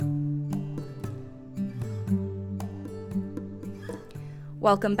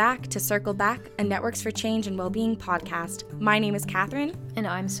Welcome back to Circle Back, a Networks for Change and Wellbeing podcast. My name is Catherine. And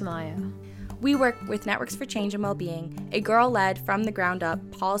I'm Samaya. We work with Networks for Change and Wellbeing, a girl-led, from-the-ground-up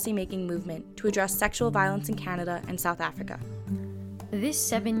policy-making movement to address sexual violence in Canada and South Africa.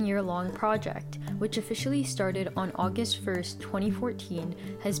 This 7-year-long project, which officially started on August 1st,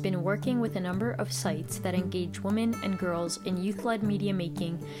 2014, has been working with a number of sites that engage women and girls in youth-led media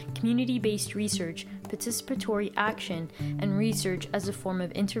making, community-based research, participatory action, and research as a form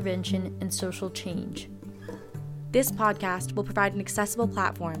of intervention and social change. This podcast will provide an accessible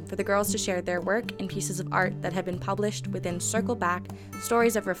platform for the girls to share their work and pieces of art that have been published within Circle Back,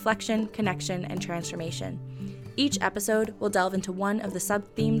 stories of reflection, connection, and transformation. Each episode will delve into one of the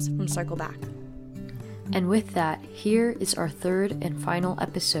sub-themes from Circle Back. And with that, here is our third and final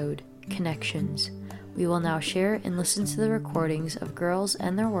episode, Connections. We will now share and listen to the recordings of girls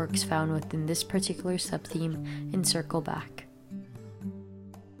and their works found within this particular sub-theme in Circle Back.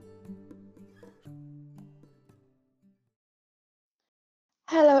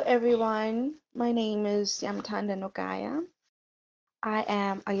 Hello everyone, my name is Siya. I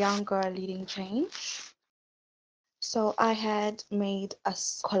am a young girl leading change. So I had made a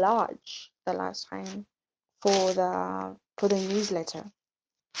collage the last time for the newsletter,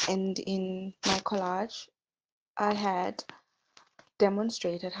 and in my collage I had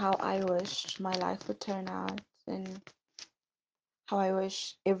demonstrated how I wished my life would turn out and how I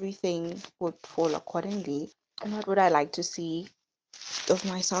wish everything would fall accordingly, and what would I like to see of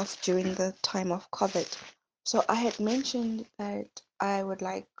myself during the time of COVID. So I had mentioned that I would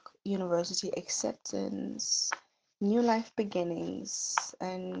like university acceptance, new life beginnings,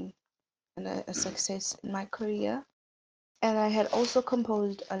 and a success in my career. And I had also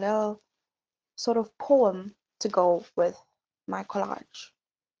composed a little sort of poem to go with my collage.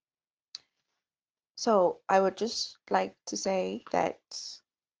 So I would just like to say that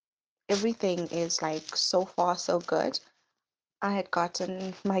everything is like so far so good. I had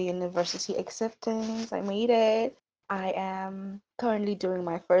gotten my university acceptance. I made it. I am currently doing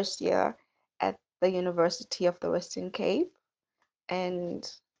my first year at the University of the Western Cape,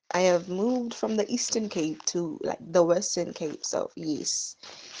 and I have moved from the Eastern Cape to like the Western Cape. So yes,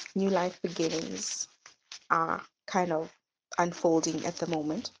 new life beginnings are kind of unfolding at the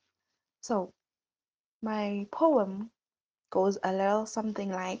moment. So my poem goes a little something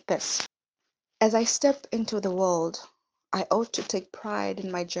like this. As I step into the world, I ought to take pride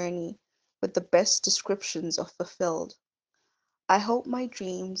in my journey with the best descriptions of fulfilled. I hope my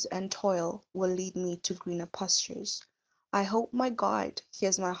dreams and toil will lead me to greener pastures. I hope my God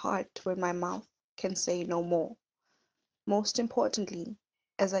hears my heart when my mouth can say no more. Most importantly,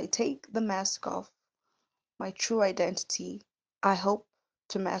 as I take the mask off my true identity, I hope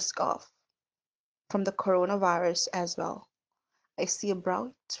to mask off from the coronavirus as well. I see a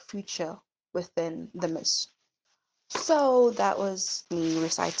bright future within the mist. So that was me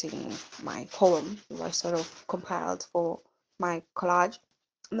reciting my poem. It was sort of compiled for my collage.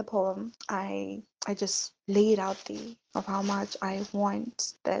 In the poem, I just laid out there of how much I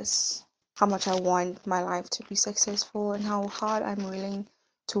want this, how much I want my life to be successful, and how hard I'm willing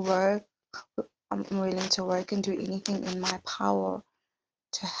to work. I'm willing to work and do anything in my power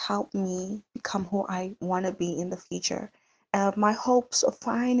to help me become who I want to be in the future. My hopes of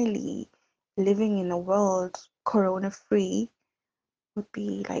finally living in a world corona free would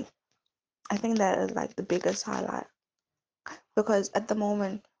be like, I think that is like the biggest highlight, because at the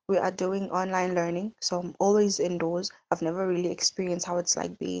moment we are doing online learning, so I'm always indoors. I've never really experienced how it's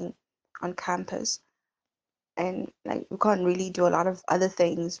like being on campus, and like we can't really do a lot of other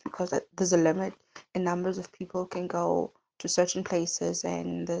things because there's a limit in numbers of people can go to certain places,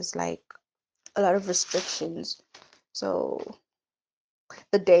 and there's like a lot of restrictions. So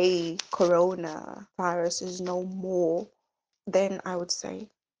the day coronavirus is no more, then I would say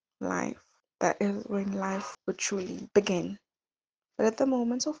life. That is when life would truly begin. But at the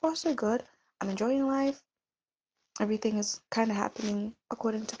moment, so far so good. I'm enjoying life. Everything is kind of happening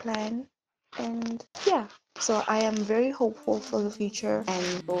according to plan. And yeah, so I am very hopeful for the future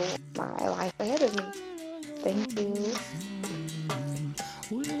and for my life ahead of me. Thank you.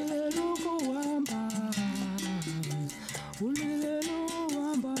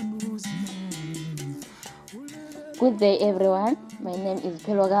 Good day, everyone. My name is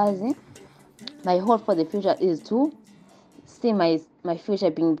Phelokazi. My hope for the future is to see my future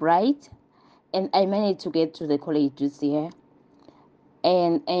being bright, and I managed to get to the college this year.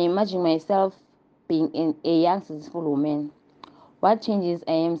 And I imagine myself being a young, successful woman. What changes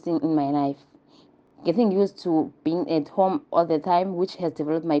I am seeing in my life? Getting used to being at home all the time, which has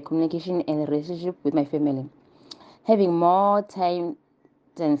developed my communication and relationship with my family. Having more time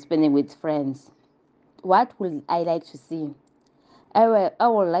than spending with friends. What would I like to see? I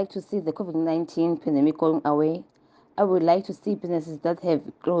would like to see the COVID-19 pandemic going away. I would like to see businesses that have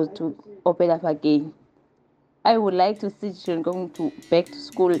closed to open up again. I would like to see children going back to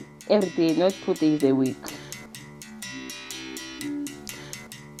school every day, not 2 days a week.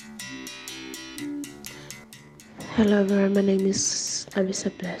 Hello everyone, my name is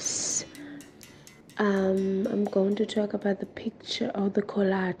Xabisa Bless. I'm going to talk about the picture or the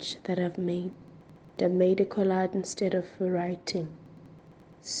collage that I've made. I made a collage instead of writing.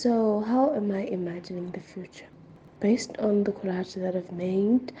 So how am I imagining the future? Based on the collage that I've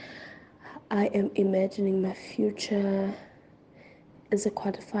made, I am imagining my future as a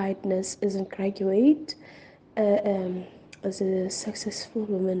qualifiedness, as a graduate, as a successful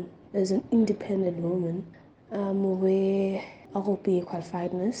woman, as an independent woman, where I will be a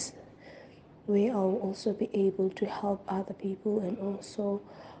qualifiedness, where I'll also be able to help other people, and also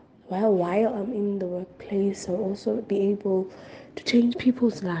while I'm in the workplace, I'll also be able to change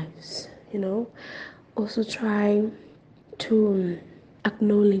people's lives, also try to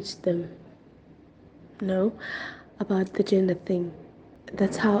acknowledge them, about the gender thing.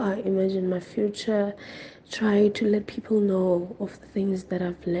 That's how I imagine my future. Try to let people know of the things that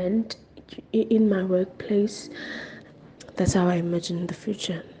I've learned in my workplace. That's how I imagine the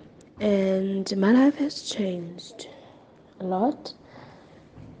future. And my life has changed a lot.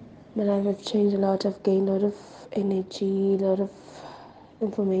 My life has changed a lot. I've gained a lot of energy, a lot of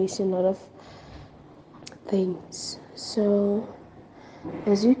information, a lot of things. So,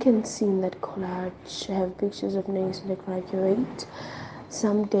 as you can see in that collage, I have pictures of me as a graduate.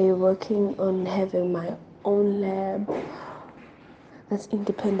 Someday working on having my own lab. That's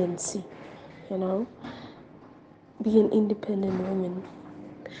independency, Be an independent woman.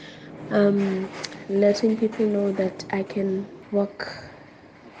 Letting people know that I can work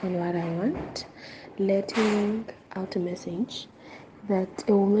on what I want. Letting out a message that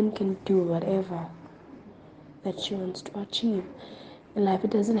a woman can do whatever that she wants to achieve in life.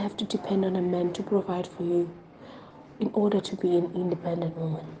 It doesn't have to depend on a man to provide for you in order to be an independent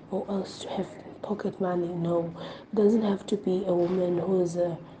woman or else to have pocket money. No, it doesn't have to be a woman who is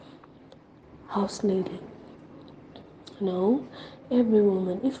a house lady. No, every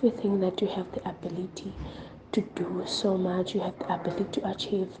woman, if you think that you have the ability to do so much, you have the ability to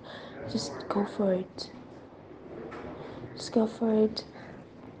achieve, just go for it. Just go for it.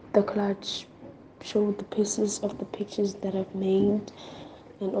 The collage showed the pieces of the pictures that I've made,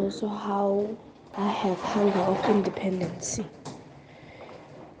 and also how I have hunger of independency.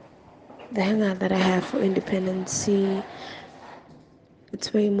 The hunger that I have for independency,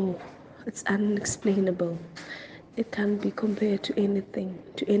 it's way more. It's unexplainable. It can't be compared to anything,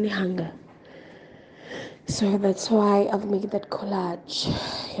 to any hunger. So that's why I've made that collage,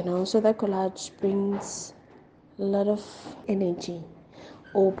 So that collage brings a lot of energy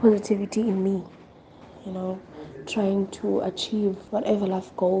or positivity in me, trying to achieve whatever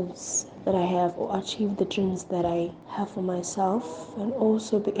life goals that I have, or achieve the dreams that I have for myself, and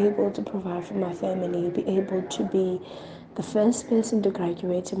also be able to provide for my family, be able to be the first person to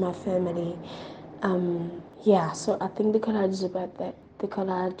graduate in my family. So I think the collage is about that. The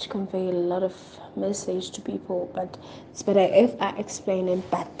collage convey a lot of message to people, but it's better if I explain it.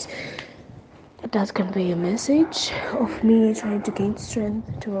 But it does convey a message of me trying to gain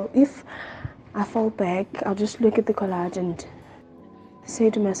strength. To if I fall back, I'll just look at the collage and say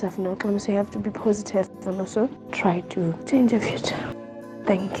to myself, no, Clemens, you have to be positive and also try to change your future.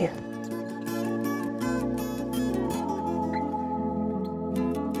 Thank you.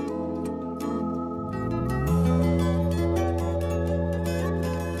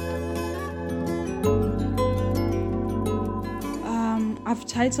 I've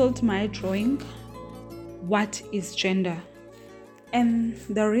titled my drawing, What is Gender? And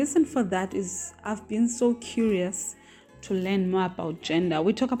the reason for that is I've been so curious to learn more about gender.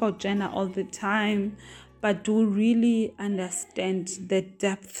 We talk about gender all the time, but do we really understand the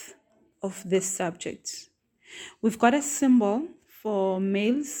depth of this subject? We've got a symbol for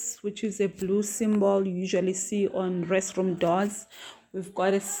males, which is a blue symbol you usually see on restroom doors. We've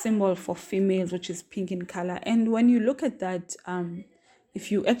got a symbol for females, which is pink in color. And when you look at that, if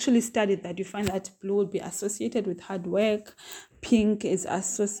you actually study that, you find that blue will be associated with hard work. Pink is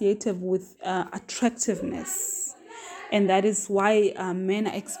associated with attractiveness. And that is why men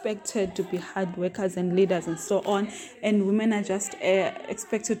are expected to be hard workers and leaders and so on. And women are just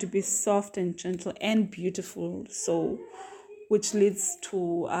expected to be soft and gentle and beautiful. So, which leads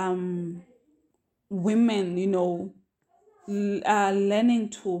to women, learning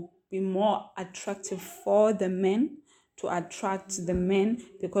to be more attractive for the men to attract the man,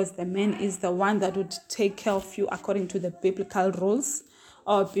 because the man is the one that would take care of you according to the biblical rules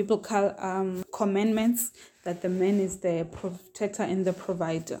or biblical commandments, that the man is the protector and the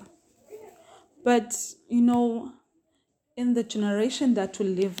provider. But, in the generation that we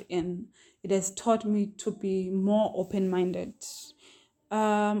live in, it has taught me to be more open-minded.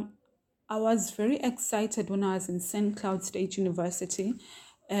 I was very excited when I was in St. Cloud State University.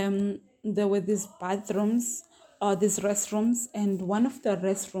 There were these bathrooms or these restrooms, and one of the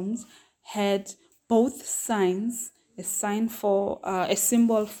restrooms had both signs: a sign for a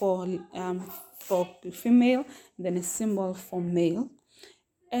symbol for female, and then a symbol for male.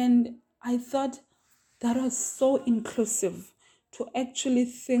 And I thought that was so inclusive, to actually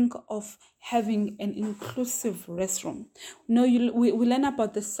think of having an inclusive restroom. We learn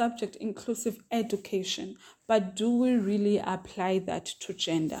about the subject inclusive education, but do we really apply that to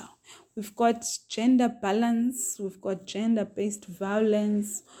gender? We've got gender balance, we've got gender-based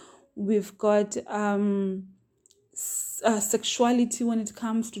violence, we've got sexuality when it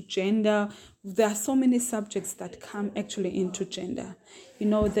comes to gender. There are so many subjects that come actually into gender.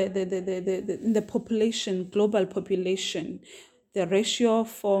 The population, global population, the ratio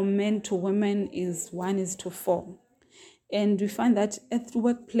for men to women is 1:4. And we find that at the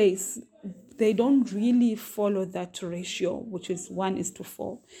workplace, they don't really follow that ratio, which is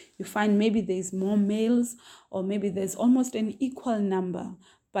 1:4. You find maybe there's more males, or maybe there's almost an equal number.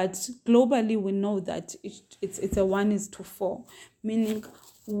 But globally, we know that it's a 1:4, meaning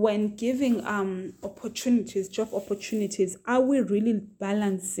when giving opportunities, job opportunities, are we really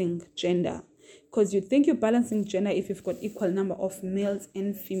balancing gender? Because you think you're balancing gender if you've got equal number of males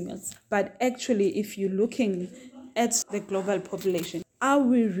and females. But actually, if you're looking at the global population, are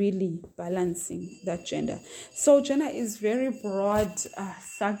we really balancing that gender? So gender is very broad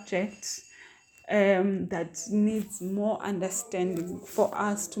subject that needs more understanding for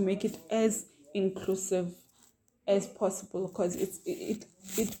us to make it as inclusive as possible, because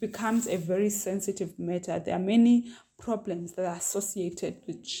it becomes a very sensitive matter. There are many problems that are associated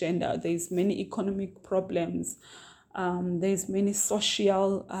with gender. There's many economic problems. There's many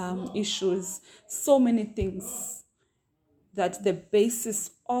social issues. So many things that the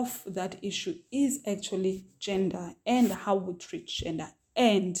basis of that issue is actually gender, and how we treat gender,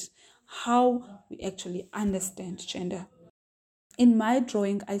 and how we actually understand gender. In my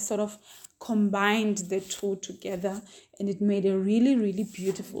drawing, I sort of combined the two together, and it made a really, really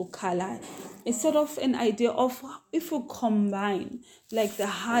beautiful color. It's sort of an idea of, if we combine like the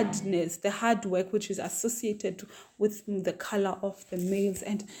hardness, the hard work, which is associated with the color of the males,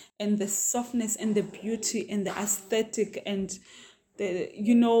 and the softness and the beauty and the aesthetic, and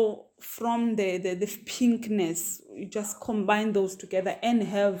from the pinkness, you just combine those together and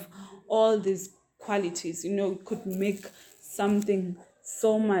have all these qualities. It could make something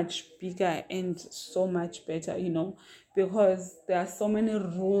so much bigger and so much better, because there are so many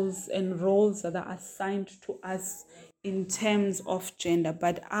rules and roles that are assigned to us in terms of gender.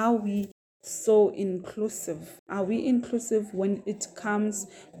 But are we so inclusive? Are we inclusive when it comes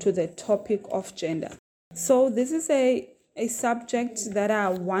to the topic of gender? So this is a subject that I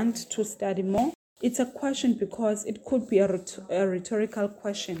want to study more. It's a question because it could be a rhetorical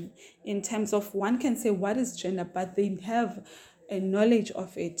question, in terms of, one can say what is gender, but they have a knowledge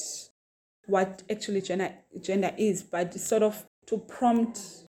of it, what actually gender is, but sort of to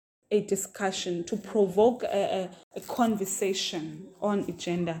prompt a discussion, to provoke a conversation on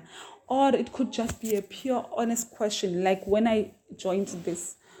gender. Or it could just be a pure, honest question, like when I joined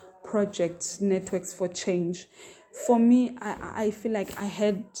this project, Networks for Change. For me, I feel like I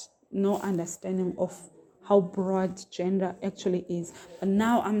had no understanding of how broad gender actually is. But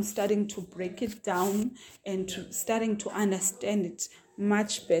now I'm starting to break it down and starting to understand it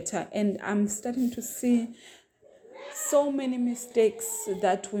much better. And I'm starting to see so many mistakes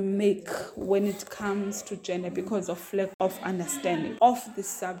that we make when it comes to gender because of lack of understanding of the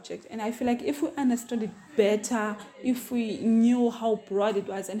subject. And I feel like if we understood it better, if we knew how broad it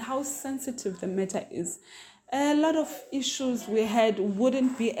was and how sensitive the matter is, a lot of issues we had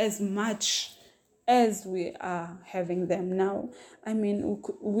wouldn't be as much as we are having them now. I mean,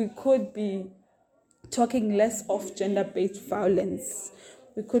 we could be talking less of gender-based violence.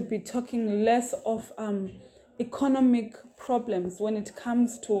 We could be talking less of economic problems when it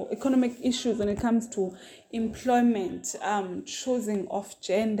comes to economic issues, when it comes to employment, choosing of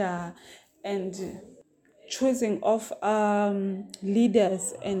gender, and choosing of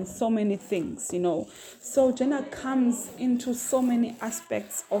leaders and so many things, So gender comes into so many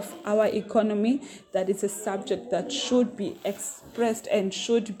aspects of our economy that it's a subject that should be expressed and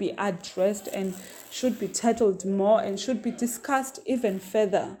should be addressed and should be tackled more and should be discussed even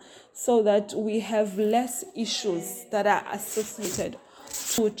further so that we have less issues that are associated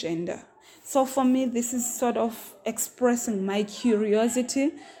to gender. So for me, this is sort of expressing my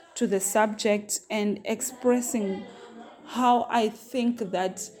curiosity to the subject and expressing how I think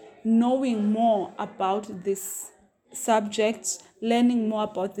that knowing more about this subject, learning more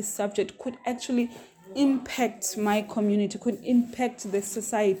about this subject could actually impact my community, could impact the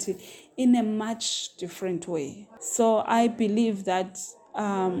society in a much different way. So I believe that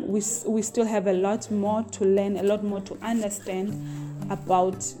we still have a lot more to learn, a lot more to understand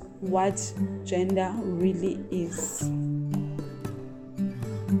about what gender really is.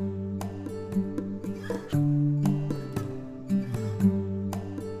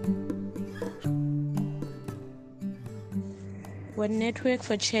 What Network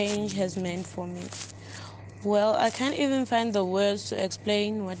for Change has meant for me. Well, I can't even find the words to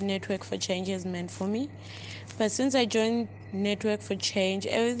explain what Network for Change has meant for me. But since I joined Network for Change,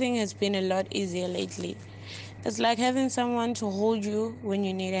 everything has been a lot easier lately. It's like having someone to hold you when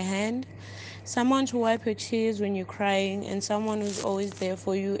you need a hand, someone to wipe your tears when you're crying, and someone who's always there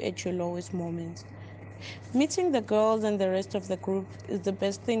for you at your lowest moments. Meeting the girls and the rest of the group is the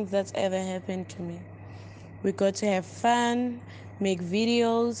best thing that's ever happened to me. We got to have fun, make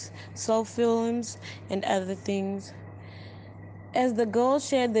videos, sell films, and other things. As the girls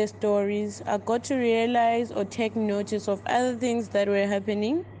shared their stories, I got to realize or take notice of other things that were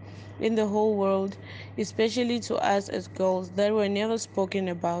happening in the whole world, especially to us as girls, that were never spoken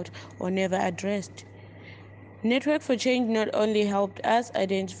about or never addressed. Network for Change not only helped us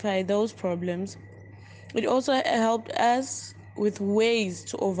identify those problems, it also helped us with ways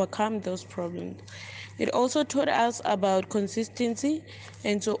to overcome those problems. It also taught us about consistency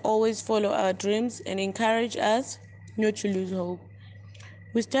and to always follow our dreams and encourage us not to lose hope.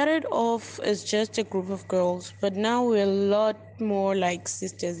 We started off as just a group of girls, but now we're a lot more like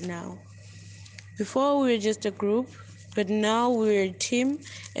sisters now. Before we were just a group, but now we're a team,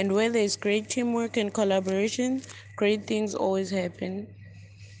 and where there's great teamwork and collaboration, great things always happen.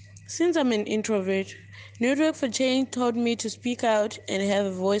 Since I'm an introvert, Network for Change taught me to speak out and have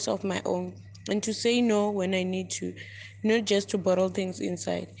a voice of my own, and to say no when I need to, not just to bottle things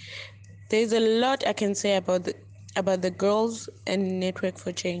inside. There's a lot I can say about the girls and Network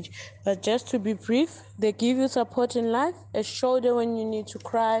for Change, but just to be brief, they give you support in life, a shoulder when you need to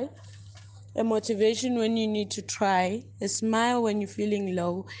cry, a motivation when you need to try, a smile when you're feeling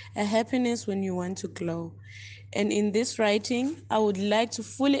low, a happiness when you want to glow. And in this writing, I would like to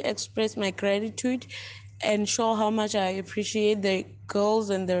fully express my gratitude and show how much I appreciate the girls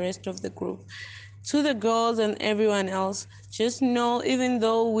and the rest of the group. To the girls and everyone else, just know even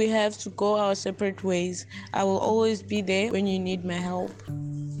though we have to go our separate ways, I will always be there when you need my help.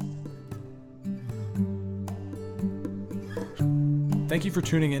 Thank you for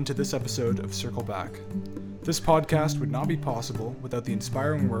tuning in to this episode of Circle Back. This podcast would not be possible without the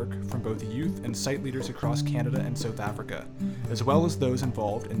inspiring work from both youth and site leaders across Canada and South Africa, as well as those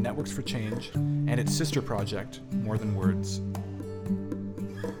involved in Networks for Change and its sister project, More Than Words.